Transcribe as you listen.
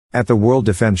At the World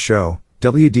Defense Show,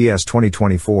 WDS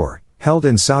 2024, held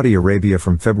in Saudi Arabia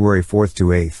from February 4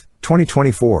 to 8,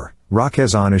 2024,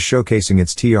 Roketsan is showcasing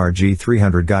its TRG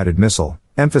 300 guided missile,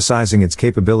 emphasizing its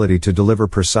capability to deliver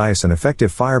precise and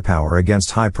effective firepower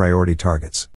against high-priority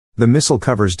targets. The missile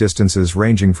covers distances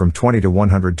ranging from 20 to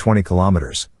 120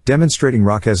 kilometers, demonstrating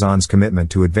Roketsan's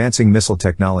commitment to advancing missile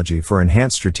technology for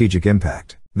enhanced strategic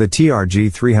impact. The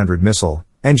TRG 300 missile,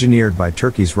 engineered by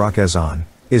Turkey's Roketsan,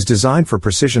 is designed for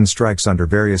precision strikes under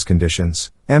various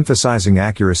conditions, emphasizing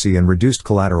accuracy and reduced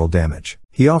collateral damage.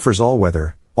 He offers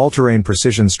all-weather, all-terrain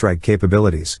precision strike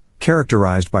capabilities,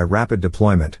 characterized by rapid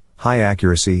deployment, high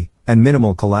accuracy, and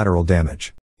minimal collateral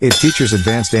damage. It features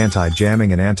advanced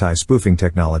anti-jamming and anti-spoofing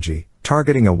technology,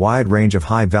 targeting a wide range of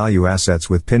high-value assets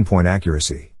with pinpoint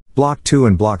accuracy. Block 2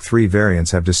 and Block 3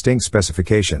 variants have distinct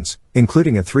specifications,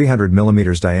 including a 300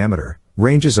 mm diameter,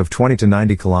 ranges of 20 to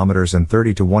 90 km and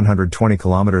 30 to 120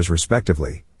 km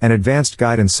respectively, and advanced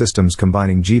guidance systems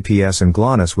combining GPS and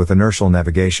GLONASS with inertial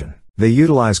navigation. They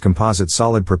utilize composite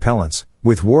solid propellants,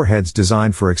 with warheads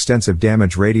designed for extensive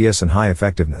damage radius and high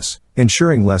effectiveness,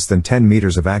 ensuring less than 10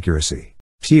 meters of accuracy.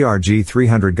 TRG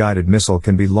 300 guided missile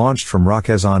can be launched from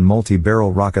Roketsan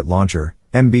multi-barrel rocket launcher,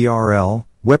 MBRL,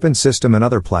 weapon system and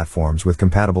other platforms with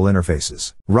compatible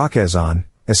interfaces. Roketsan,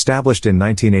 established in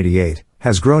 1988,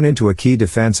 has grown into a key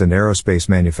defense and aerospace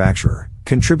manufacturer,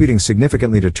 contributing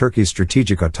significantly to Turkey's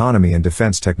strategic autonomy and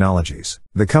defense technologies.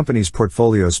 The company's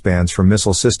portfolio spans from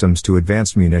missile systems to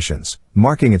advanced munitions,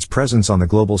 marking its presence on the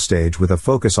global stage with a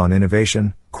focus on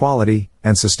innovation, quality,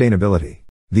 and sustainability.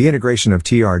 The integration of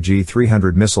TRG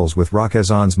 300 missiles with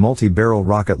Roketsan's multi-barrel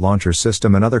rocket launcher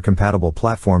system and other compatible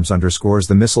platforms underscores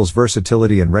the missile's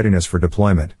versatility and readiness for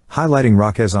deployment, highlighting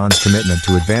Roketsan's commitment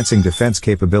to advancing defense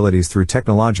capabilities through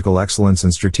technological excellence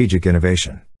and strategic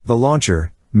innovation. The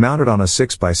launcher, mounted on a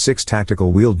 6x6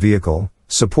 tactical wheeled vehicle,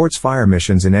 supports fire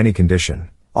missions in any condition,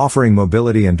 offering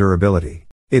mobility and durability.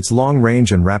 Its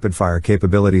long-range and rapid-fire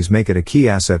capabilities make it a key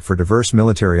asset for diverse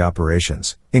military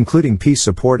operations, including peace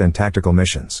support and tactical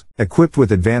missions. Equipped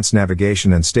with advanced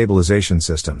navigation and stabilization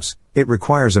systems, it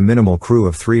requires a minimal crew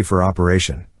of 3 for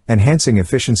operation, enhancing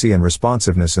efficiency and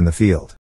responsiveness in the field.